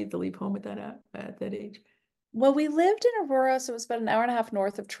seems to me, to leave home at that age? Well, we lived in Aurora, so it was about an hour and a half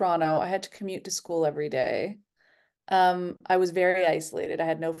north of Toronto. I had to commute to school every day. I was very isolated. I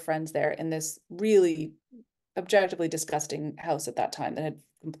had no friends there in this really objectively disgusting house at that time that had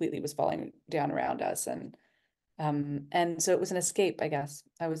completely was falling down around us. And so it was an escape, I guess.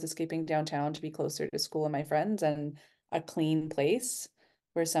 I was escaping downtown to be closer to school and my friends and a clean place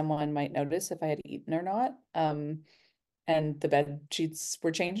where someone might notice if I had eaten or not. And the bed sheets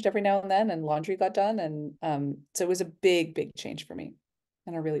were changed every now and then and laundry got done. And so it was a big, big change for me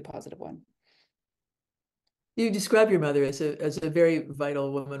and a really positive one. You describe your mother as a very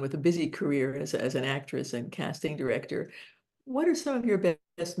vital woman with a busy career as an actress and casting director. What are some of your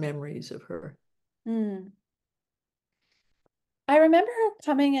best memories of her? Hmm. I remember her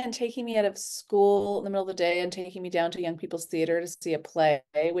coming and taking me out of school in the middle of the day and taking me down to Young People's Theater to see a play,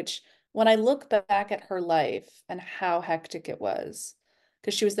 which when I look back at her life and how hectic it was,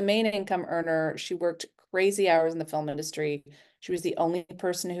 because she was the main income earner, she worked crazy hours in the film industry. She was the only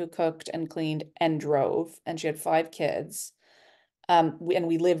person who cooked and cleaned and drove, and she had 5 kids. And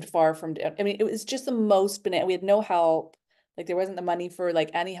we lived far from, I mean, it was just the most banana. We had no help. Like there wasn't the money for like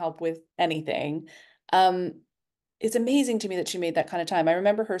any help with anything. Um, it's amazing to me that she made that kind of time. I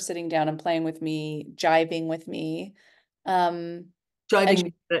remember her sitting down and playing with me, jiving with me. Um, and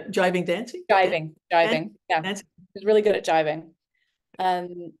she, Jiving dancing? jiving. Yeah. Dancing. She was really good at jiving.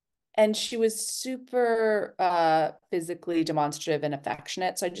 Um, and she was super physically demonstrative and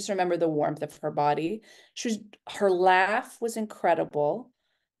affectionate. So I just remember the warmth of her body. Her laugh was incredible.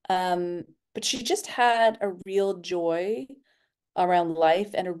 Um, but she just had a real joy around life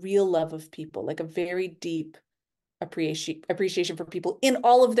and a real love of people, like a very deep appreciation for people in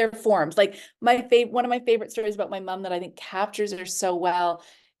all of their forms. Like one of my favorite stories about my mom that I think captures her so well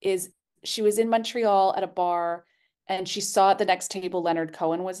is she was in Montreal at a bar and she saw at the next table Leonard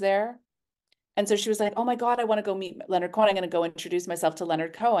Cohen was there. And so she was like, oh my God, I want to go meet Leonard Cohen. I'm going to go introduce myself to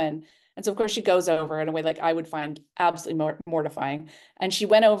Leonard Cohen. And so, of course, she goes over in a way like I would find absolutely mortifying. And she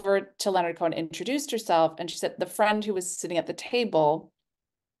went over to Leonard Cohen, introduced herself, and she said the friend who was sitting at the table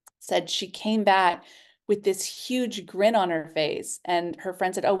said she came back with this huge grin on her face. And her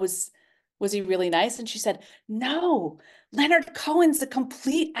friend said, oh, was he really nice? And she said, no, Leonard Cohen's a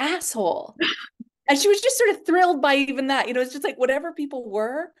complete asshole. And she was just sort of thrilled by even that. You know, it's just like whatever people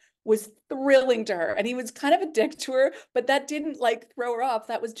were was thrilling to her. And he was kind of a dick to her, but that didn't like throw her off.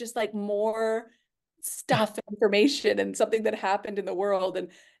 That was just like more stuff, information, and something that happened in the world. And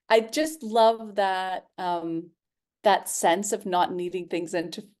I just love that that sense of not needing things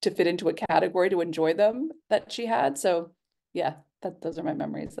to fit into a category to enjoy them that she had. So yeah, those are my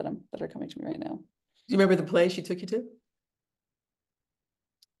memories that are coming to me right now. Do you remember the play she took you to?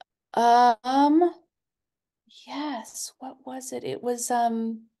 Um, yes, what was it? It was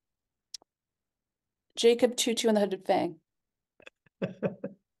Jacob Tutu and the Hooded Fang.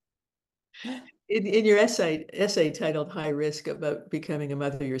 In your essay titled High Risk about becoming a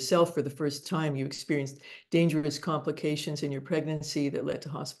mother yourself for the first time, you experienced dangerous complications in your pregnancy that led to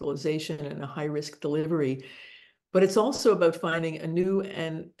hospitalization and a high-risk delivery. But it's also about finding a new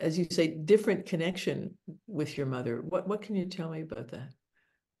and, as you say, different connection with your mother. What can you tell me about that?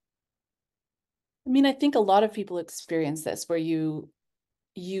 I mean, I think a lot of people experience this where you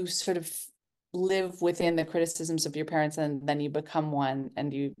sort of live within the criticisms of your parents and then you become one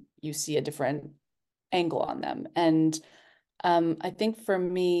and you see a different angle on them. And I think for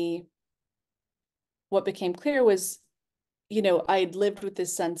me, what became clear was, you know, I'd lived with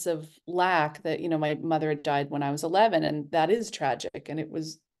this sense of lack that, you know, my mother had died when I was 11, and that is tragic. And it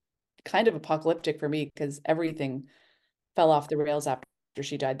was kind of apocalyptic for me because everything fell off the rails after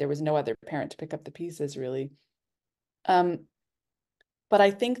she died. There was no other parent to pick up the pieces, really. But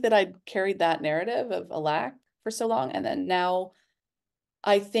I think that I'd carried that narrative of a lack for so long. And then now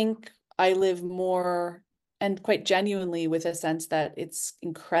I think I live more and quite genuinely with a sense that it's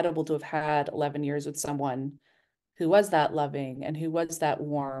incredible to have had 11 years with someone who was that loving and who was that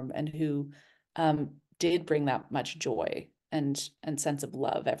warm and who did bring that much joy and sense of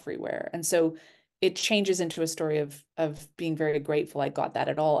love everywhere. And so it changes into a story of being very grateful I got that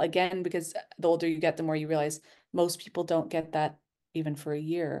at all. Again, because the older you get, the more you realize most people don't get that even for a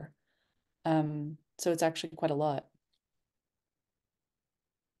year. So it's actually quite a lot.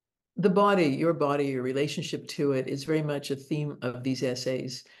 The body, your relationship to it is very much a theme of these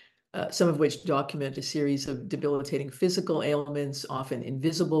essays, some of which document a series of debilitating physical ailments, often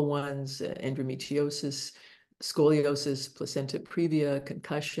invisible ones, endometriosis, scoliosis, placenta previa,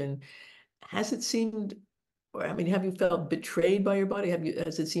 concussion. Has it seemed, or I mean, have you felt betrayed by your body?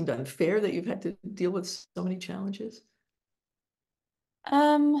 Has it seemed unfair that you've had to deal with so many challenges?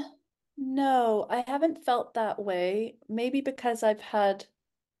 Um, no, I haven't felt that way. Maybe because I've had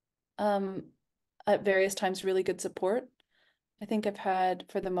um at various times really good support. I think I've had,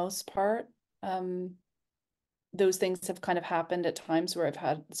 for the most part, those things have kind of happened at times where I've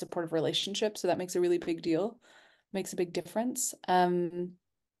had supportive relationships. So that makes a really big deal, makes a big difference.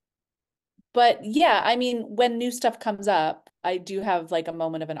 But yeah, I mean, when new stuff comes up, I do have like a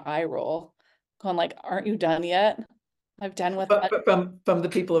moment of an eye roll, going like, aren't you done yet? I've done with But from the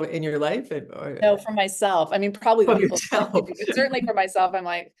people in your life, or no, for myself. I mean, probably the from people, yourself? but certainly for myself, I'm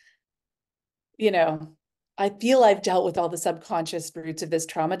like, you know, I feel I've dealt with all the subconscious roots of this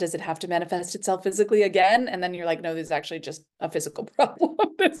trauma. Does it have to manifest itself physically again? And then you're like, no, this is actually just a physical problem.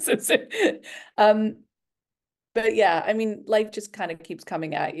 This is it. But yeah, I mean, life just kind of keeps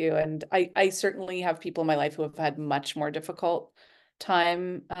coming at you. And I certainly have people in my life who have had much more difficult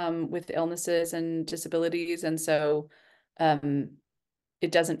time with illnesses and disabilities. And so um,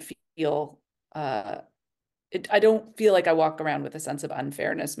 it doesn't feel I don't feel like I walk around with a sense of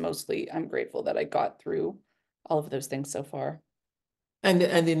unfairness. Mostly, I'm grateful that I got through all of those things so far. And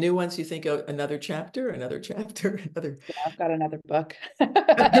the new ones, you think, oh, another chapter, another Yeah, I've got another book.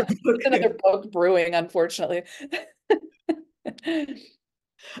 another book. Another book brewing, unfortunately. I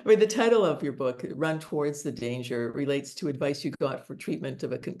mean, the title of your book, Run Towards the Danger, relates to advice you got for treatment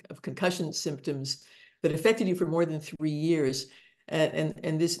of concussion symptoms that affected you for more than 3 years.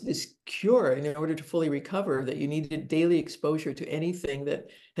 And this cure, in order to fully recover, that you needed daily exposure to anything that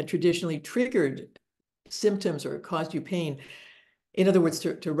had traditionally triggered symptoms or caused you pain. In other words,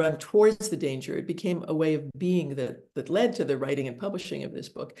 to run towards the danger, it became a way of being that led to the writing and publishing of this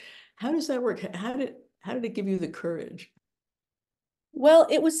book. How does that work? How did it give you the courage? Well,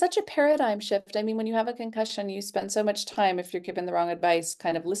 it was such a paradigm shift. I mean, when you have a concussion, you spend so much time, if you're given the wrong advice,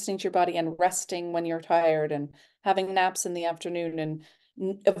 kind of listening to your body and resting when you're tired and having naps in the afternoon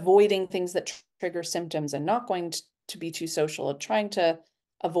and avoiding things that trigger symptoms and not going to be too social and trying to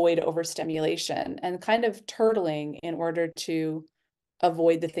avoid overstimulation and kind of turtling in order to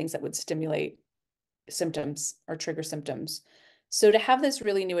avoid the things that would stimulate symptoms or trigger symptoms. So to have this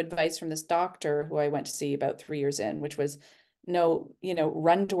really new advice from this doctor who I went to see about 3 years in, which was no,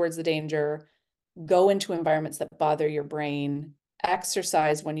 run towards the danger, go into environments that bother your brain,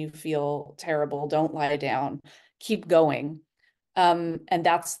 exercise when you feel terrible, don't lie down, keep going. And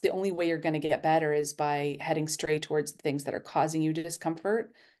that's the only way you're going to get better is by heading straight towards the things that are causing you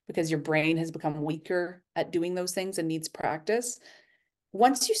discomfort because your brain has become weaker at doing those things and needs practice.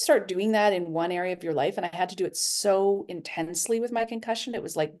 Once you start doing that in one area of your life, and I had to do it so intensely with my concussion, it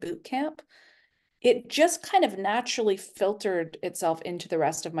was like boot camp. It just kind of naturally filtered itself into the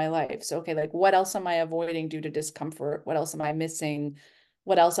rest of my life. So, okay, like what else am I avoiding due to discomfort? What else am I missing?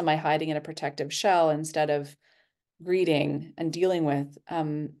 What else am I hiding in a protective shell instead of greeting and dealing with?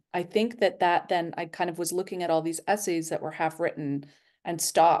 I think that then I kind of was looking at all these essays that were half written and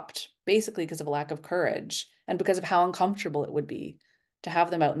stopped basically because of a lack of courage and because of how uncomfortable it would be to have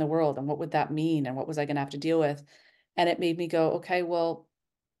them out in the world and what would that mean and what was I going to have to deal with? And it made me go, okay, well,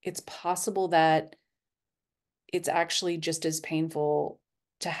 it's possible that it's actually just as painful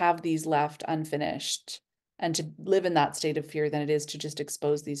to have these left unfinished and to live in that state of fear than it is to just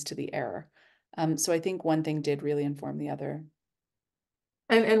expose these to the air. So I think one thing did really inform the other.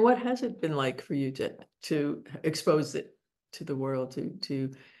 And what has it been like for you to expose it to the world,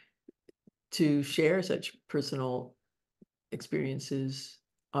 to share such personal experiences,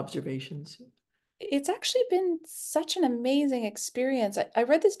 observations? It's actually been such an amazing experience. I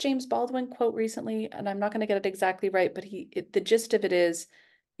read this James Baldwin quote recently, and I'm not going to get it exactly right, but the gist of it is,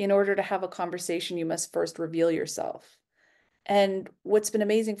 in order to have a conversation, you must first reveal yourself. And what's been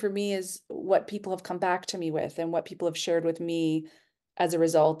amazing for me is what people have come back to me with and what people have shared with me as a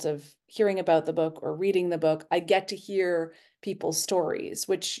result of hearing about the book or reading the book, I get to hear people's stories,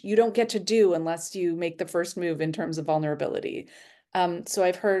 which you don't get to do unless you make the first move in terms of vulnerability. So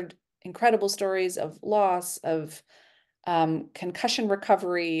I've heard incredible stories of loss, of concussion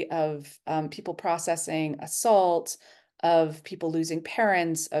recovery, of people processing assault, of people losing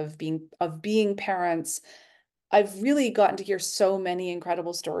parents, of being parents. I've really gotten to hear so many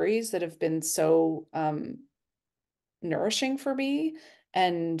incredible stories that have been so nourishing for me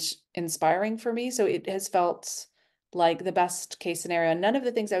and inspiring for me. So it has felt like the best case scenario. None of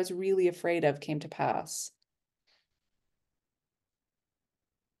the things I was really afraid of came to pass.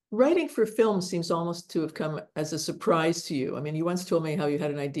 Writing for film seems almost to have come as a surprise to you. I mean, you once told me how you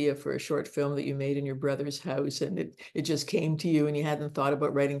had an idea for a short film that you made in your brother's house, and it just came to you, and you hadn't thought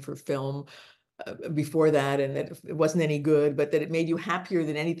about writing for film before that, and that it wasn't any good, but that it made you happier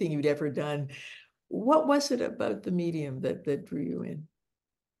than anything you'd ever done. What was it about the medium that drew you in?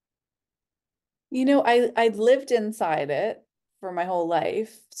 You know, I'd lived inside it for my whole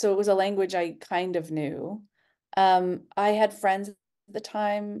life, so it was a language I kind of knew. I had friends at the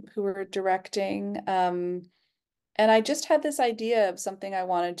time who were directing, and I just had this idea of something I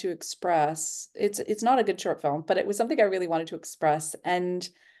wanted to express. It's not a good short film, but it was something I really wanted to express, and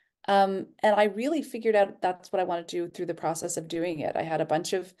I really figured out that's what I wanted to do through the process of doing it. I had a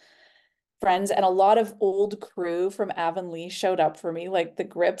bunch of friends and a lot of old crew from Avonlea showed up for me, like the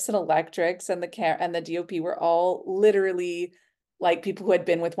grips and electrics and the DOP were all literally like people who had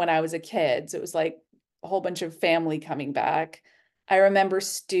been with when I was a kid. So it was like a whole bunch of family coming back. I remember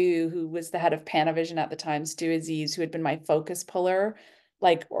Stu, who was the head of Panavision at the time, Stu Aziz, who had been my focus puller,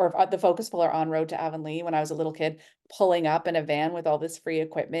 like, or the focus puller on road to Avonlea when I was a little kid, pulling up in a van with all this free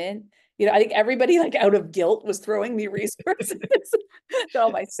equipment. You know, I think everybody, like, out of guilt was throwing me resources. Got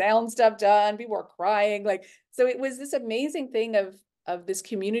all my sound stuff done. People were crying. Like, so it was this amazing thing of this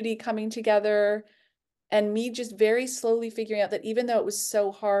community coming together and me just very slowly figuring out that even though it was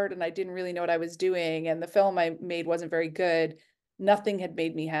so hard and I didn't really know what I was doing and the film I made wasn't very good, nothing had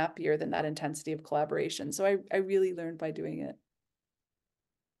made me happier than that intensity of collaboration. So I really learned by doing it.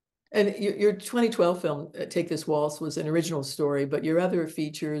 And your 2012 film, Take This Waltz, was an original story, but your other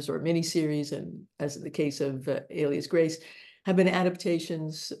features or miniseries, and as in the case of Alias Grace, have been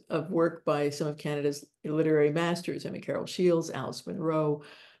adaptations of work by some of Canada's literary masters. I mean, Carol Shields, Alice Munro,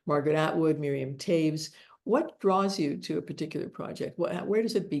 Margaret Atwood, Miriam Toews. What draws you to a particular project? Where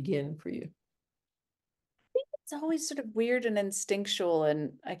does it begin for you? It's always sort of weird and instinctual,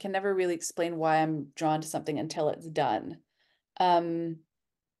 and I can never really explain why I'm drawn to something until it's done. Um,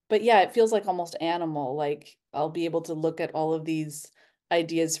 but yeah, it feels like almost animal. Like I'll be able to look at all of these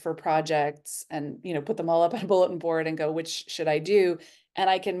ideas for projects and, you know, put them all up on a bulletin board and go, which should I do? And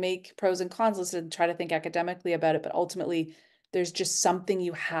I can make pros and cons lists and try to think academically about it, but ultimately there's just something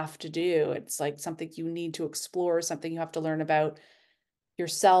you have to do. It's like something you need to explore, something you have to learn about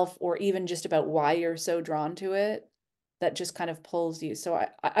yourself, or even just about why you're so drawn to it, that just kind of pulls you. So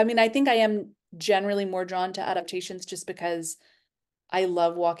I mean, I think I am generally more drawn to adaptations just because I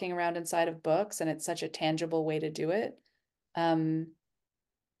love walking around inside of books and it's such a tangible way to do it. Um,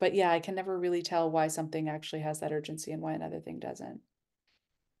 but yeah, I can never really tell why something actually has that urgency and why another thing doesn't.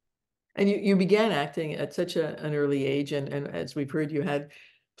 And you began acting at such an early age, and as we've heard, you had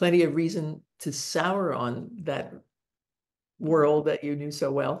plenty of reason to sour on that world that you knew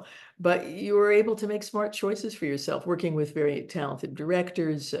so well, but you were able to make smart choices for yourself, working with very talented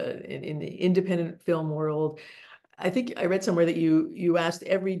directors in the independent film world. I think I read somewhere that you asked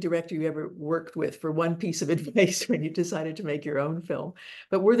every director you ever worked with for one piece of advice when you decided to make your own film.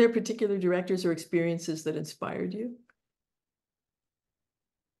 But were there particular directors or experiences that inspired you?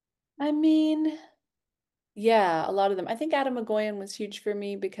 I mean, yeah, a lot of them. I think Adam McGoyan was huge for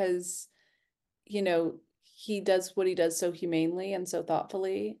me because, you know, he does what he does so humanely and so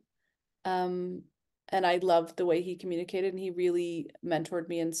thoughtfully. Um, and I loved the way he communicated, and he really mentored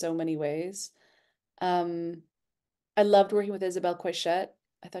me in so many ways. Um, I loved working with Isabelle Coixet.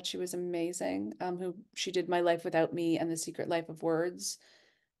 I thought she was amazing. Who she did My Life Without Me and The Secret Life of Words.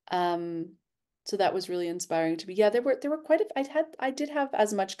 Um, so that was really inspiring to me. Yeah, there were quite a I did have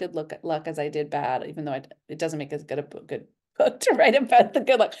as much luck as I did bad, even though it doesn't make as good book to write about the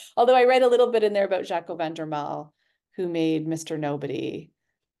good luck. Although I write a little bit in there about Jacques van der Mal, who made Mr. Nobody.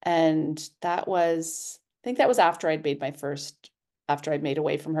 And I think that was after I'd made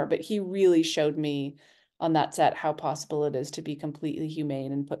Away from Her, but he really showed me on that set how possible it is to be completely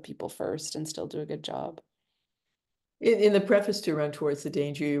humane and put people first and still do a good job. In the preface to Run Towards the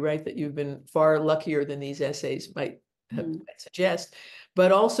Danger, you write that you've been far luckier than these essays might might suggest,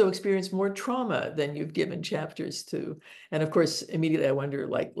 but also experience more trauma than you've given chapters to. And of course, immediately I wonder,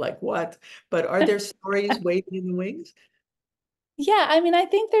 like what? But are there stories waiting in the wings? Yeah, I mean, I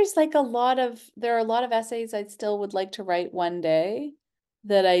think there's like there are a lot of essays I still would like to write one day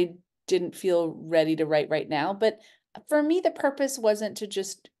that I didn't feel ready to write right now. But for me, the purpose wasn't to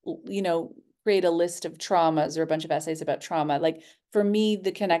just, create a list of traumas or a bunch of essays about trauma. Like for me,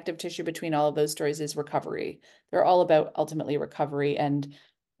 the connective tissue between all of those stories is recovery. They're all about ultimately recovery and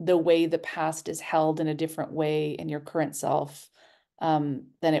the way the past is held in a different way in your current self than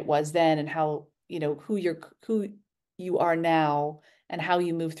it was then, and how, who you are now and how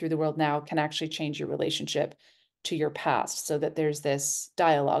you move through the world now can actually change your relationship to your past, so that there's this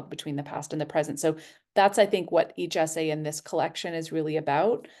dialogue between the past and the present. So that's, I think, what each essay in this collection is really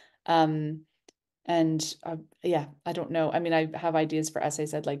about. And yeah, I don't know. I mean, I have ideas for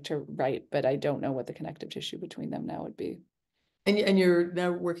essays I'd like to write, but I don't know what the connective tissue between them now would be. And you're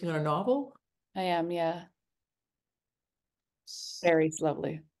now working on a novel? I am, yeah. Very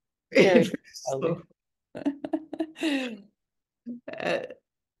slowly. Very slowly.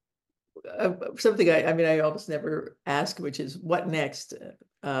 Something I mean, I almost never ask, which is what next?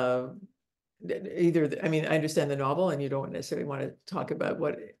 I mean, I understand the novel and you don't necessarily want to talk about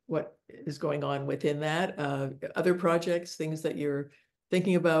what is going on within that. Other projects, things that you're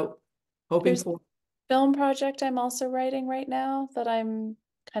thinking about, hoping There's for? a film project I'm also writing right now that I'm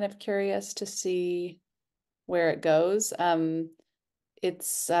kind of curious to see where it goes.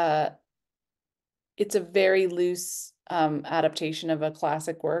 It's a very loose adaptation of a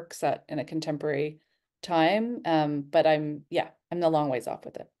classic work set in a contemporary time. But I'm a long ways off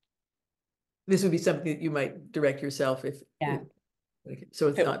with it. This would be something that you might direct yourself Yeah. so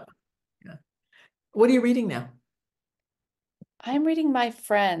it's not, yeah. What are you reading now? I'm reading My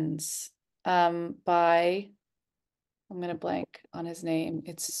Friends by, I'm gonna blank on his name.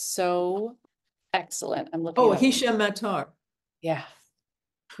 It's so excellent. I'm looking Oh, it up. Hisham Matar. Yeah,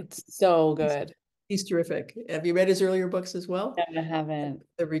 it's so good. He's terrific. Have you read his earlier books as well? No, I haven't.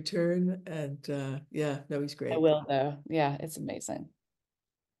 The Return, and yeah, no, he's I great. will though. Yeah, it's amazing.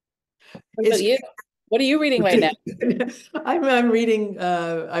 What It's about you? What are you reading right now? I'm reading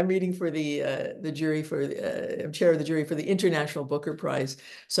for the jury for I'm chair of the jury for the International Booker Prize.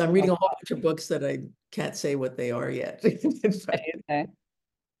 So I'm reading a whole bunch of books that I can't say what they are yet. Okay.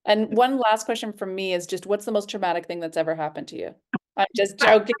 And one last question from me is just, what's the most traumatic thing that's ever happened to you? I'm just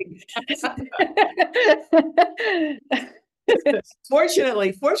joking.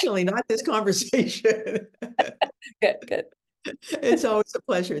 Fortunately, not this conversation. Good, good. It's always a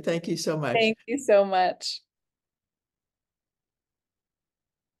pleasure. Thank you so much. Thank you so much.